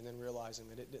something and then realizing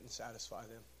that it didn't satisfy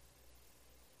them.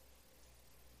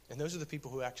 And those are the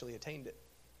people who actually attained it.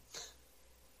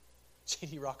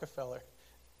 J.D. Rockefeller.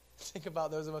 Think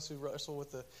about those of us who wrestle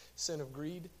with the sin of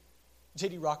greed.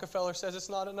 J.D. Rockefeller says it's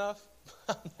not enough.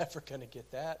 I'm never going to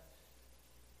get that.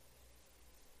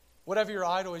 Whatever your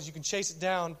idol is, you can chase it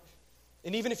down.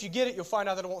 And even if you get it, you'll find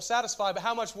out that it won't satisfy. But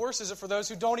how much worse is it for those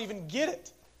who don't even get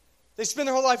it? They spend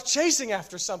their whole life chasing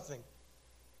after something.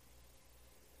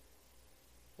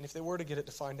 And if they were to get it,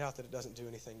 to find out that it doesn't do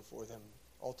anything for them,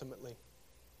 ultimately.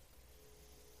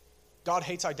 God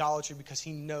hates idolatry because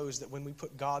he knows that when we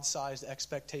put God-sized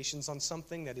expectations on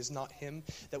something that is not him,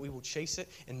 that we will chase it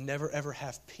and never ever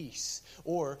have peace.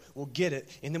 Or we'll get it,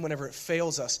 and then whenever it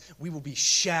fails us, we will be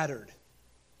shattered.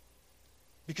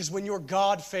 Because when your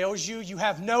God fails you, you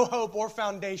have no hope or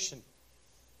foundation.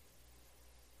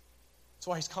 That's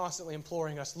why he's constantly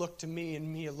imploring us, look to me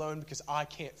and me alone, because I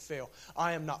can't fail.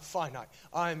 I am not finite.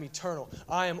 I am eternal.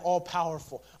 I am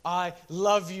all-powerful. I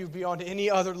love you beyond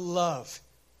any other love.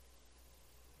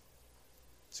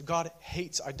 So God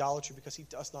hates idolatry because he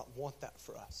does not want that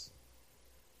for us.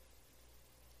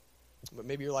 But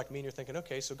maybe you're like me and you're thinking,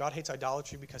 okay, so God hates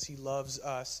idolatry because he loves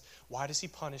us. Why does he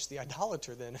punish the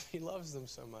idolater then if he loves them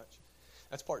so much?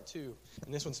 That's part 2.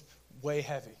 And this one's way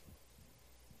heavy.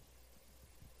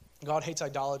 God hates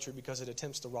idolatry because it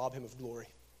attempts to rob him of glory.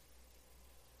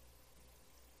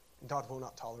 God will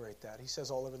not tolerate that. He says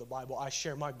all over the Bible, I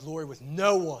share my glory with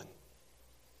no one.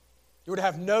 You are to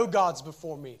have no gods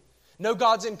before me. No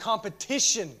gods in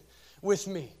competition with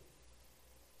me.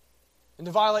 And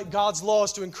to violate God's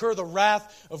laws to incur the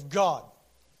wrath of God.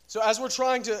 So as we're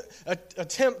trying to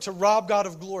attempt to rob God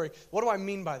of glory, what do I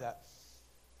mean by that?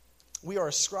 We are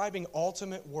ascribing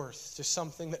ultimate worth to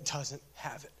something that doesn't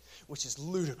have it, which is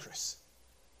ludicrous.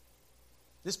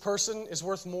 This person is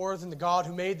worth more than the God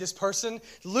who made this person.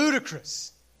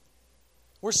 Ludicrous.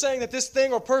 We're saying that this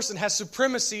thing or person has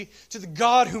supremacy to the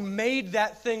God who made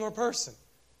that thing or person.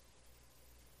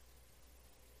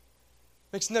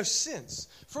 Makes no sense.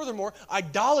 Furthermore,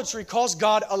 idolatry calls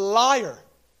God a liar.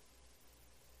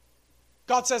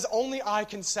 God says, only I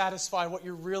can satisfy what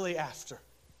you're really after.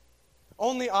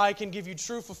 Only I can give you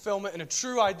true fulfillment and a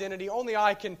true identity. Only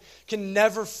I can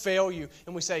never fail you.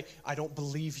 And we say, I don't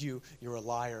believe you. You're a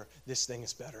liar. This thing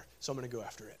is better. So I'm going to go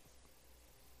after it.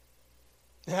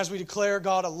 And as we declare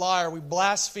God a liar, we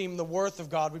blaspheme the worth of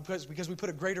God because we put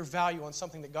a greater value on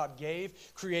something that God gave,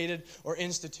 created, or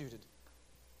instituted.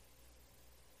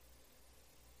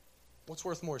 What's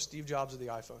worth more, Steve Jobs or the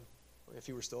iPhone? If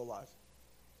he were still alive.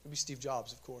 It would be Steve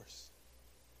Jobs, of course.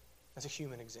 As a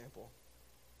human example.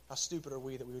 How stupid are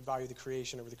we that we would value the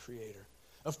creation over the Creator?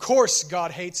 Of course,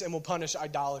 God hates and will punish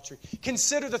idolatry.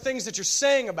 Consider the things that you're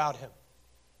saying about Him.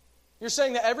 You're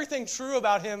saying that everything true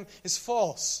about Him is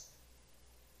false.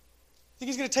 Think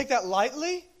He's going to take that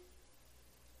lightly?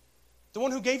 The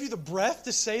one who gave you the breath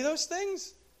to say those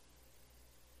things?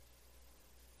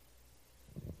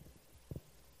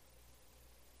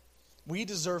 We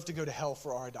deserve to go to hell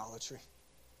for our idolatry.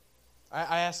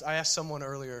 I asked someone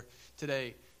earlier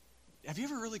today, have you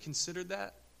ever really considered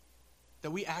that?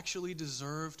 That we actually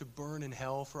deserve to burn in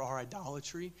hell for our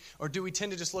idolatry? Or do we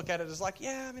tend to just look at it as like,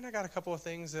 yeah, I got a couple of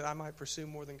things that I might pursue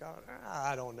more than God.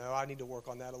 I don't know. I need to work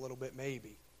on that a little bit,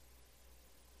 maybe.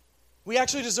 We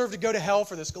actually deserve to go to hell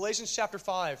for this. Galatians chapter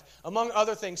 5, among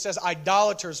other things, says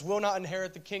idolaters will not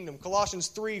inherit the kingdom. Colossians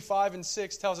 3, 5, and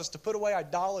 6 tells us to put away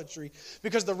idolatry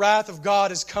because the wrath of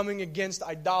God is coming against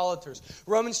idolaters.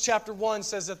 Romans chapter 1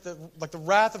 says that the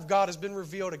wrath of God has been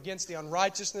revealed against the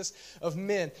unrighteousness of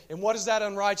men. And what is that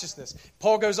unrighteousness?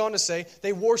 Paul goes on to say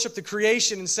they worship the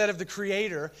creation instead of the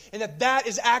Creator, and that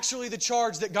is actually the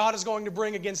charge that God is going to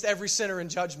bring against every sinner in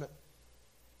judgment.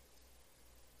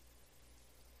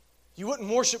 You wouldn't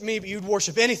worship me, but you'd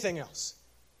worship anything else.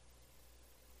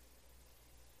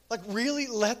 Like, really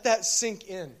let that sink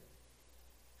in.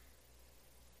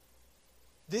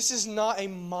 This is not a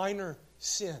minor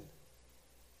sin.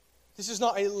 This is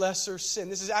not a lesser sin.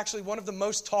 This is actually one of the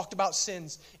most talked about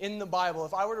sins in the Bible.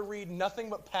 If I were to read nothing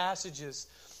but passages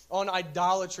on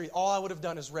idolatry, all I would have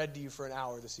done is read to you for an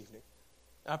hour this evening.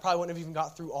 And I probably wouldn't have even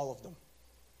got through all of them.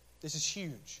 This is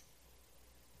huge.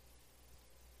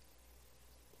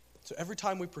 So every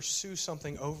time we pursue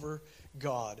something over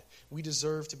God, we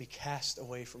deserve to be cast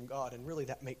away from God. And really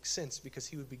that makes sense because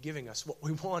He would be giving us what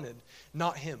we wanted,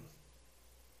 not Him.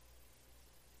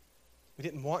 We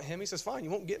didn't want Him. He says, fine, you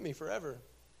won't get me forever.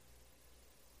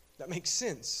 That makes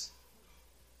sense.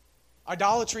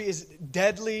 Idolatry is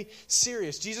deadly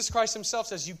serious. Jesus Christ Himself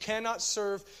says you cannot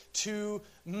serve two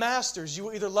masters. You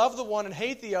will either love the one and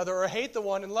hate the other, or hate the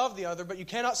one and love the other, but you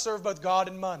cannot serve both God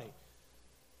and money.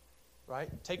 Right?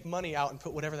 Take money out and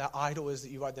put whatever that idol is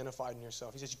that you've identified in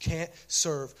yourself. He says you can't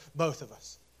serve both of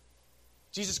us.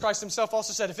 Jesus Christ Himself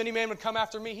also said, if any man would come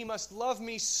after me, he must love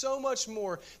me so much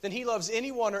more than he loves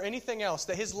anyone or anything else,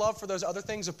 that his love for those other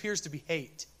things appears to be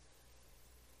hate.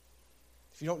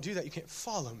 If you don't do that, you can't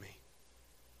follow me.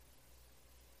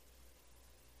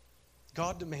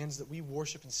 God demands that we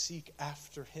worship and seek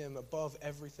after Him above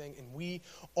everything, and we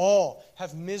all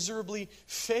have miserably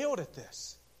failed at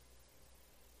this.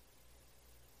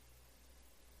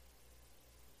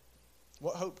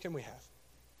 What hope can we have?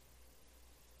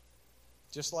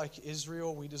 Just like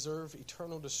Israel, we deserve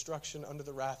eternal destruction under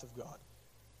the wrath of God.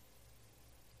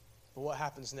 But what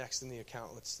happens next in the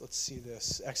account? Let's see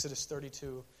this. Exodus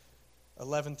 32,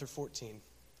 11 through 14.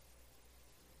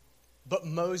 But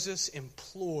Moses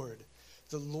implored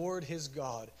the Lord his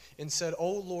God and said,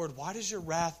 O Lord, why does your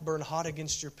wrath burn hot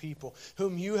against your people,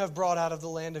 whom you have brought out of the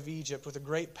land of Egypt with a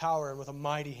great power and with a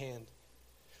mighty hand?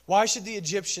 Why should the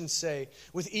Egyptians say,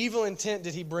 with evil intent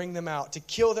did he bring them out, to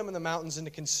kill them in the mountains and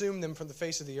to consume them from the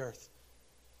face of the earth?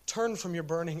 Turn from your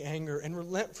burning anger and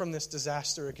relent from this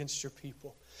disaster against your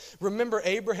people. Remember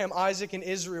Abraham, Isaac, and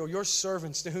Israel, your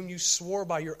servants, to whom you swore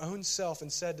by your own self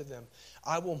and said to them,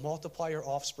 I will multiply your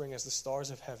offspring as the stars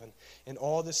of heaven, and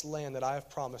all this land that I have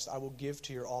promised I will give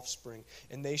to your offspring,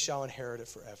 and they shall inherit it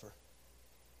forever.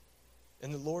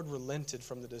 And the Lord relented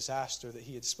from the disaster that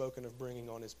He had spoken of bringing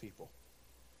on His people.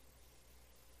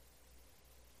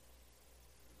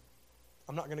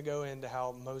 I'm not going to go into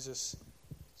how Moses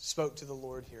spoke to the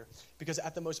Lord here, because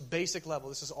at the most basic level,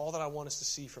 this is all that I want us to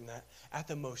see from that. At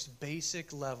the most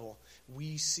basic level,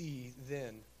 we see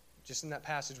then, just in that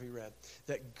passage we read,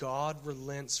 that God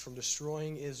relents from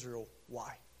destroying Israel.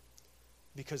 Why?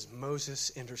 Because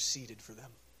Moses interceded for them.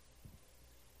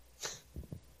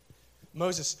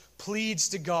 Moses pleads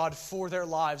to God for their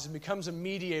lives and becomes a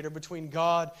mediator between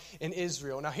God and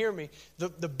Israel. Now hear me,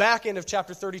 the back end of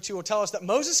chapter 32 will tell us that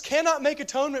Moses cannot make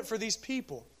atonement for these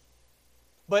people.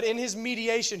 But in his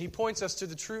mediation, he points us to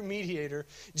the true mediator,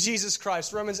 Jesus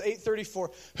Christ. Romans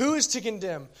 8:34, who is to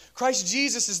condemn? Christ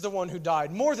Jesus is the one who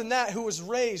died. More than that, who was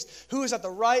raised, who is at the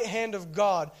right hand of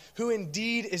God, who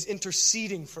indeed is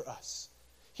interceding for us.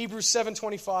 Hebrews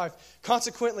 7:25,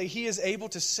 consequently, he is able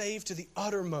to save to the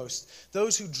uttermost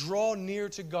those who draw near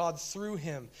to God through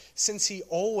him, since he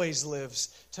always lives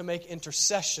to make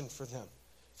intercession for them.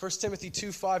 1 Timothy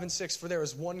 2:5-6, for there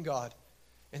is one God,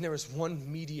 and there is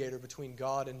one mediator between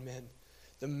God and men,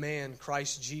 the man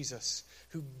Christ Jesus,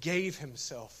 who gave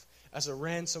himself as a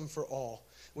ransom for all,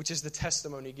 which is the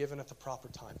testimony given at the proper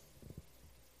time.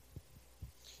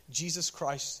 Jesus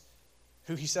Christ,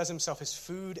 who he says himself, his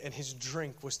food and his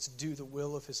drink was to do the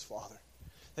will of his Father.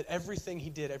 That everything he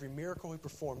did, every miracle he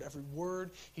performed, every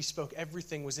word he spoke,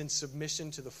 everything was in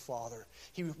submission to the Father.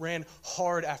 He ran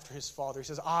hard after his Father. He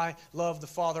says, I love the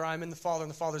Father, I am in the Father, and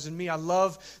the Father is in me. I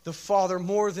love the Father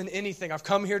more than anything. I've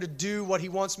come here to do what he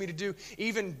wants me to do,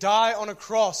 even die on a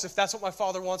cross if that's what my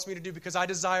Father wants me to do, because I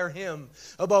desire him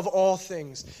above all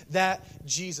things. That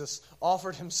Jesus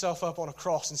offered himself up on a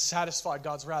cross and satisfied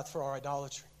God's wrath for our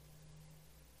idolatry.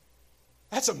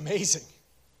 That's amazing.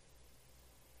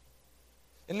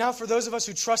 And now for those of us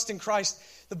who trust in Christ,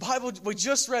 the Bible we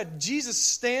just read, Jesus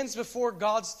stands before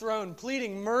God's throne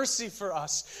pleading mercy for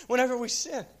us whenever we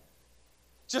sin.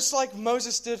 Just like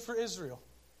Moses did for Israel.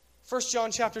 1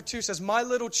 John chapter 2 says, my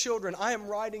little children, I am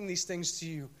writing these things to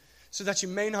you so that you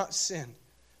may not sin.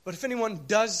 But if anyone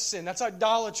does sin, that's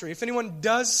idolatry. If anyone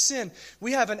does sin,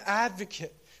 we have an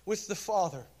advocate with the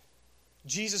Father,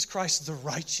 Jesus Christ the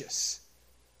righteous.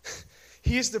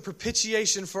 He is the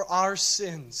propitiation for our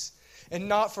sins, and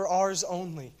not for ours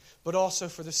only, but also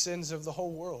for the sins of the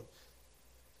whole world.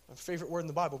 My favorite word in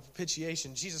the Bible,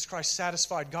 propitiation. Jesus Christ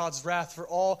satisfied God's wrath for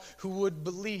all who would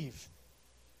believe.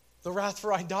 The wrath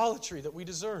for idolatry that we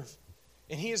deserve.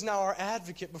 And he is now our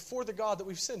advocate before the God that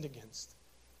we've sinned against.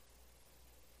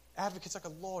 Advocate's like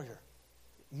a lawyer.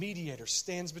 Mediator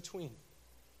stands between.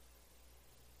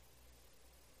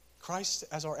 Christ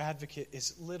as our advocate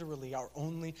is literally our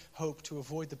only hope to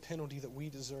avoid the penalty that we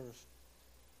deserve.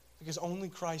 Because only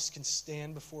Christ can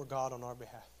stand before God on our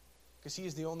behalf. Because he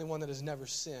is the only one that has never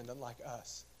sinned, unlike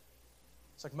us.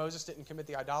 It's like Moses didn't commit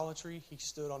the idolatry. He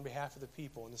stood on behalf of the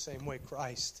people. In the same way,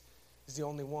 Christ is the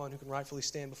only one who can rightfully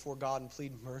stand before God and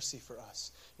plead mercy for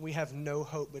us. And we have no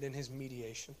hope but in his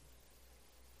mediation.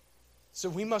 So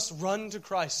we must run to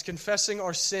Christ, confessing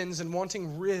our sins and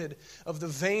wanting rid of the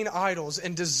vain idols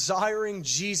and desiring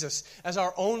Jesus as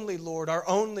our only Lord, our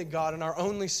only God, and our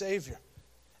only Savior.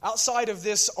 Outside of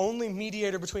this only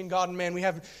mediator between God and man, we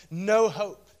have no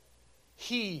hope.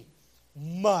 He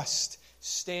must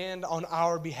stand on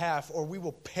our behalf, or we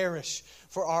will perish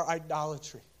for our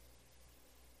idolatry.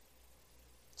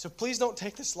 So please don't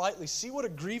take this lightly. See what a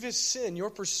grievous sin your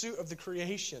pursuit of the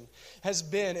creation has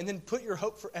been, and then put your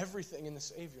hope for everything in the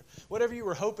Savior. Whatever you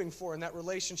were hoping for in that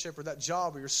relationship or that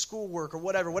job or your schoolwork or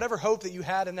whatever hope that you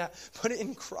had in that, put it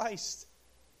in Christ.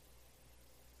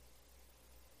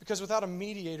 Because without a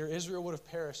mediator, Israel would have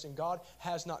perished, and God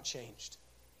has not changed.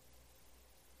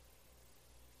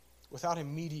 Without a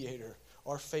mediator,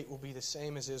 our fate will be the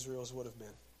same as Israel's would have been.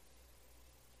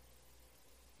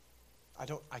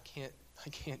 I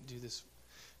can't do this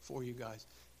for you guys.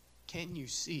 Can you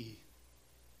see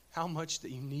how much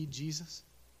that you need Jesus?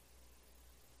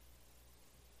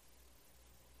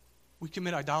 We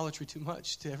commit idolatry too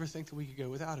much to ever think that we could go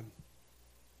without him.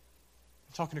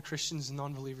 I'm talking to Christians and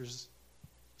non-believers.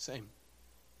 Same.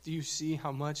 Do you see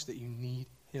how much that you need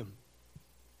him?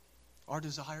 Our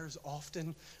desires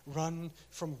often run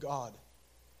from God.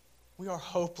 We are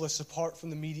hopeless apart from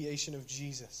the mediation of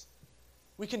Jesus.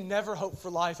 We can never hope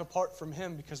for life apart from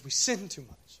him because we sin too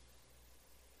much.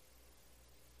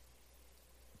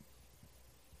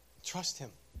 Trust him.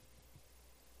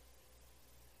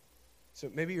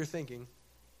 So maybe you're thinking,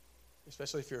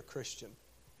 especially if you're a Christian,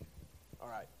 all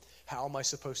right, how am I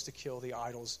supposed to kill the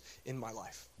idols in my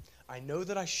life? I know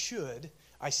that I should.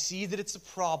 I see that it's a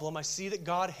problem. I see that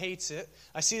God hates it.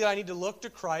 I see that I need to look to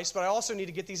Christ, but I also need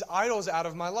to get these idols out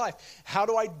of my life. How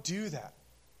do I do that?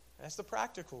 That's the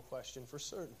practical question for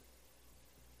certain.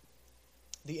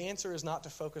 The answer is not to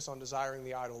focus on desiring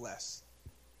the idol less.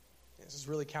 This is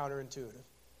really counterintuitive.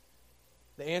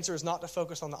 The answer is not to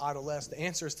focus on the idol less. The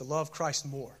answer is to love Christ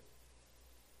more.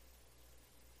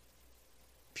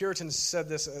 Puritans said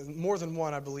this, more than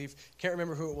one, I believe, can't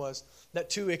remember who it was,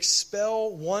 that to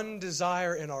expel one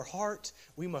desire in our heart,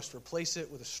 we must replace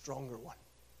it with a stronger one.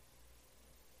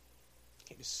 You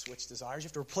can't just switch desires. You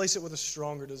have to replace it with a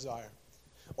stronger desire.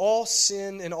 All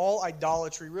sin and all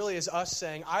idolatry really is us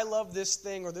saying, I love this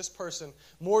thing or this person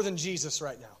more than Jesus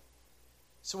right now.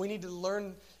 So we need to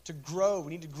learn to grow.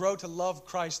 We need to grow to love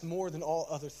Christ more than all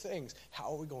other things.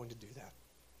 How are we going to do that?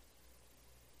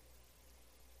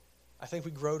 I think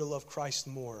we grow to love Christ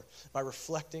more by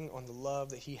reflecting on the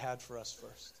love that he had for us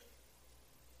first.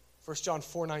 1 John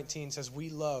 4:19 says, we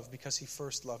love because he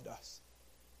first loved us.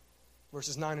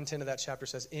 Verses 9 and 10 of that chapter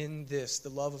says, in this, the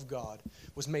love of God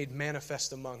was made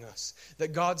manifest among us,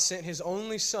 that God sent his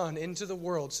only Son into the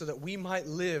world so that we might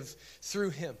live through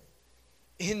him.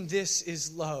 In this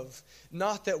is love,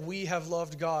 not that we have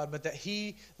loved God, but that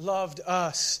he loved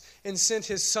us and sent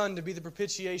his Son to be the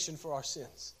propitiation for our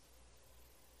sins.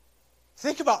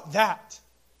 Think about that.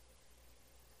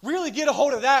 Really get a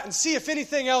hold of that and see if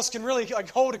anything else can really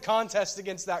hold a contest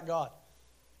against that God.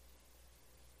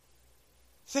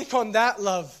 Think on that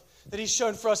love that he's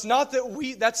shown for us. Not that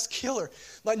we, that's killer.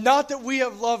 Not that we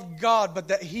have loved God, but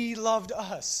that he loved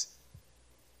us.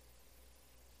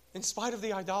 In spite of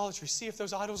the idolatry, see if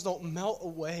those idols don't melt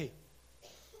away.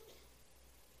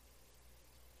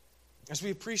 As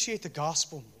we appreciate the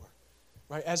gospel more,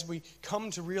 right? As we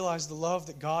come to realize the love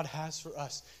that God has for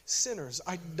us, sinners,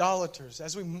 idolaters,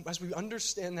 as we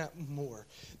understand that more,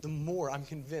 the more I'm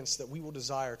convinced that we will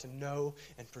desire to know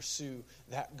and pursue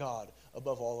that God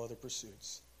above all other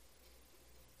pursuits.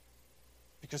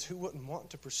 Because who wouldn't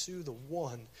want to pursue the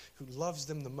one who loves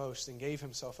them the most and gave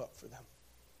himself up for them?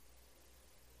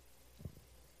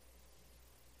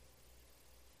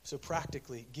 So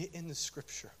practically, get in the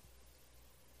Scripture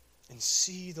and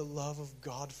see the love of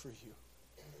God for you.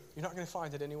 You're not going to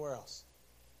find it anywhere else.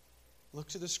 Look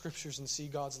to the Scriptures and see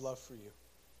God's love for you.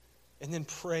 And then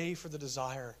pray for the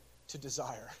desire to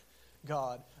desire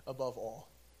God above all.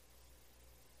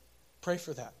 Pray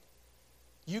for that.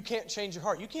 You can't change your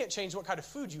heart. You can't change what kind of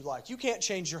food you like. You can't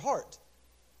change your heart.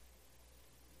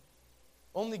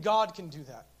 Only God can do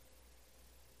that.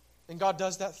 And God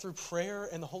does that through prayer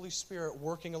and the Holy Spirit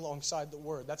working alongside the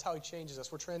Word. That's how he changes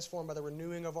us. We're transformed by the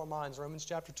renewing of our minds. Romans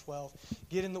chapter 12.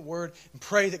 Get in the Word and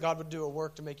pray that God would do a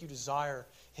work to make you desire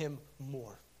him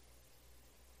more.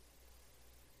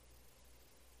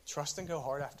 Trust and go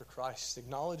hard after Christ.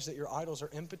 Acknowledge that your idols are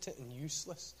impotent and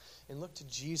useless. And look to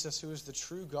Jesus, who is the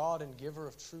true God and giver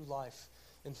of true life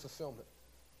and fulfillment.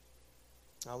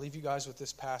 I'll leave you guys with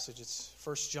this passage. It's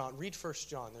 1 John. Read 1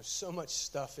 John. There's so much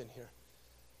stuff in here.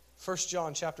 1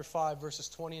 John chapter 5, verses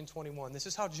 20 and 21. This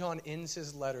is how John ends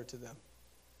his letter to them.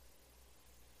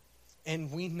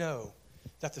 And we know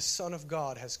that the Son of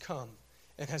God has come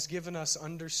and has given us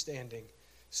understanding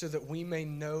so that we may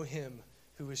know him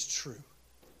who is true.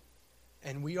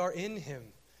 And we are in him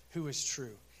who is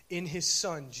true, in his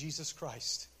Son, Jesus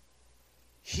Christ.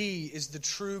 He is the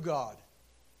true God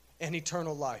and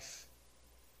eternal life.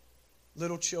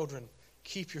 Little children,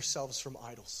 keep yourselves from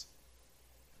idols.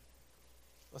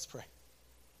 Let's pray.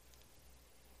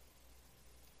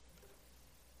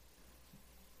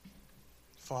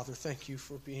 Father, thank you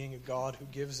for being a God who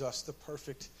gives us the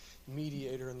perfect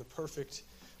mediator and the perfect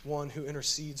one who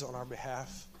intercedes on our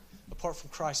behalf. Apart from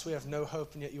Christ, we have no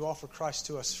hope, and yet you offer Christ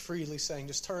to us freely, saying,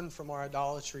 just turn from our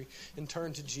idolatry and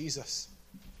turn to Jesus.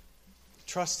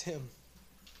 Trust him.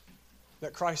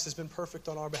 That Christ has been perfect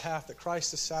on our behalf, that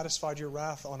Christ has satisfied your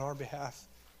wrath on our behalf.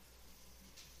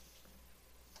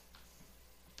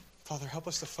 Father, help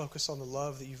us to focus on the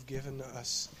love that you've given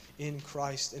us in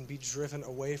Christ and be driven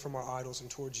away from our idols and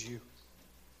towards you.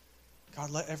 God,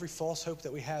 let every false hope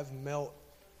that we have melt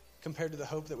compared to the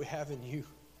hope that we have in you.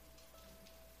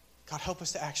 God, help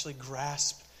us to actually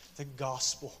grasp the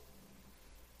gospel.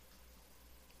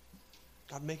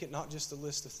 God, make it not just a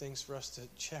list of things for us to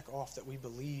check off that we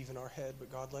believe in our head,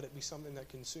 but God, let it be something that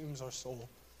consumes our soul.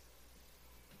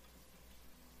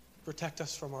 Protect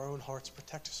us from our own hearts.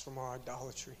 Protect us from our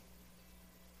idolatry.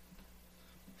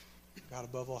 God,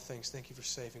 above all things, thank you for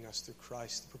saving us through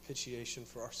Christ, the propitiation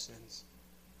for our sins.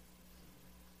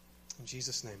 In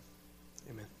Jesus' name,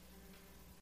 amen.